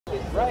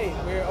Right,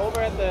 we're over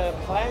at the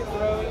plant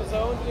growing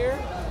zone here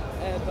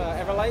at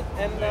Everlight,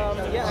 and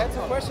yeah, I had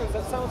some questions.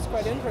 That sounds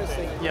quite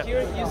interesting. Yeah.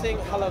 Here using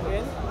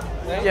halogen,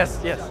 right? Yes,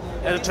 yes.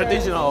 And a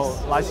traditional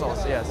light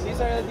source, yes.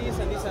 These are LEDs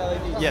and these are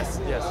LEDs. Yes,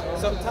 yes.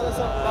 So tell us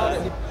about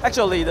it.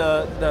 Actually,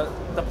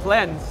 the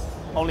plants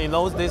only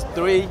knows these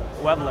 3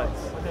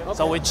 wavelengths. Okay.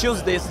 So we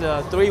choose these 3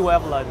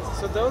 wavelengths.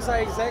 So those are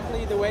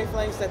exactly the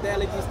wavelengths that the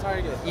LEDs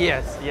target.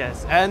 Yes,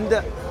 yes. And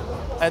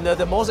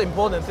the most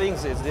important thing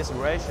is this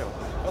ratio.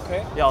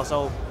 Okay. Yeah,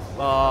 so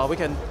we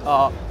can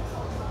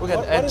What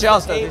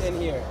adjust is this. the 8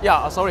 in here?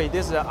 Yeah, sorry,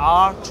 this is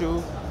R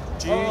to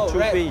G to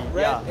red, B.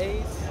 red Yeah.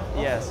 8.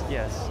 Yes,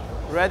 yes.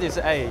 Red is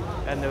A,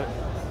 and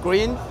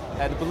green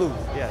and blue.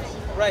 Yes.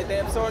 Right, they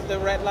absorb the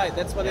red light.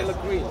 That's why they Yes.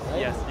 look green, right?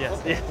 Yes, yes,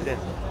 Okay. yes, yes.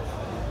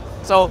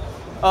 So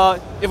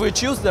if we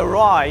choose the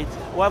right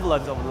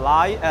wavelength of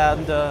light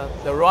and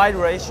the right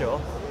ratio,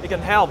 it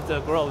can help the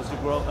growth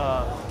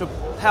to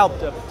help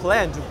the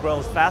plant to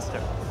grow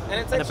faster. And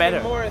it's and actually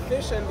better. more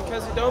efficient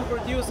because you don't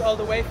produce all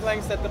the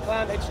wavelengths that the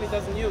plant actually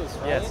doesn't use,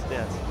 right? Yes,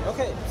 yes.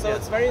 Okay, so Yes.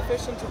 it's very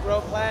efficient to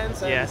grow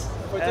plants, and Yes,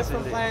 for yes,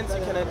 different indeed. plants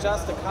you can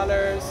adjust the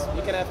colors,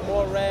 you can have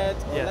more red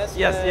or Yes, less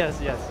yes, red. yes,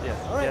 yes, yes,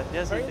 All right, yes,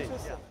 yes, very indeed.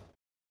 interesting. Yeah.